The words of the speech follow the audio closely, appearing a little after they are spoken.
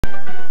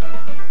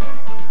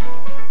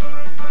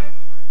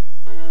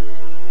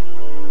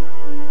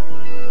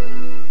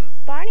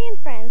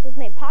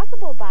made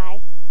possible by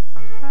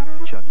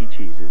Chuck E.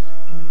 Cheese's.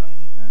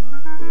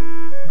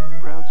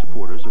 Proud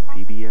supporters of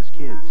PBS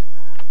Kids,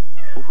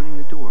 opening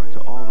the door to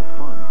all the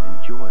fun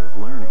and joy of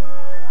learning.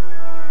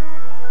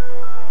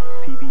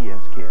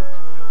 PBS Kids,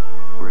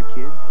 where a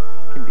kid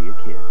can be a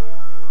kid.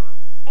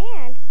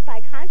 and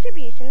by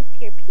contributions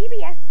to your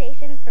PBS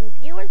station from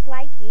viewers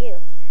like you.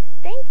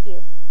 Thank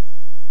you.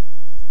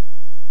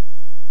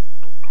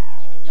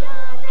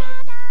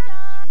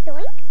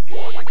 Doink.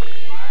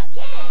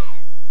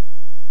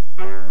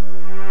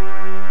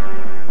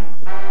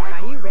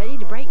 Are you ready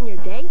to brighten your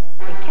day?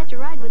 Then catch a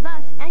ride with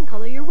us and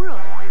color your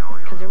world.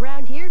 Because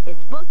around here,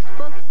 it's books,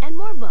 books, and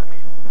more books.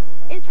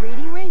 It's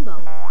Reading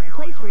Rainbow, a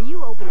place where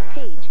you open a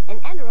page and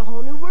enter a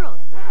whole new world.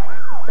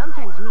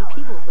 Sometimes you meet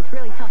people with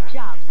really tough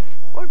jobs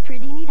or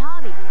pretty neat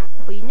hobbies,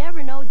 but you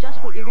never know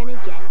just what you're going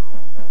to get.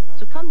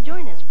 So come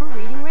join us for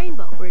Reading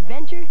Rainbow, where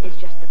adventure is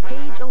just a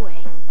page away.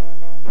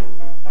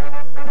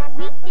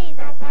 Weekdays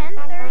at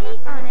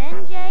 10:30 on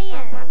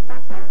NJN.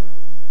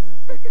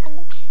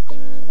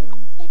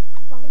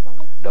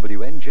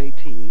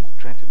 WNJT,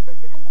 Trenton.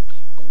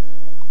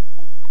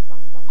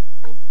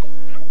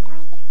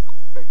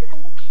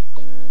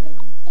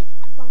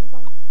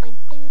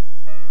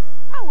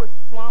 I was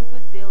swamped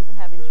with bills and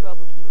having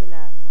trouble keeping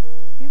up.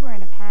 We were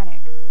in a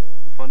panic.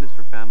 The fund is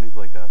for families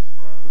like us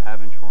who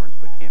have insurance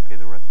but can't pay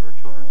the rest of our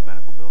children's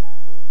medical bills.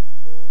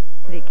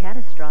 The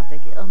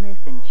Catastrophic Illness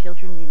and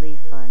Children Relief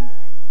Fund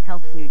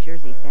helps New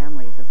Jersey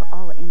families of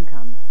all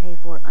incomes pay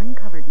for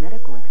uncovered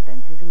medical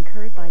expenses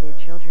incurred by their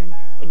children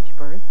aged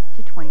birth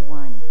to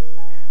 21.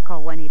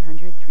 Call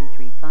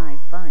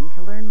 1-800-335-FUN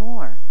to learn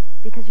more,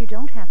 because you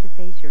don't have to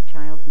face your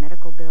child's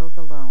medical bills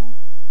alone.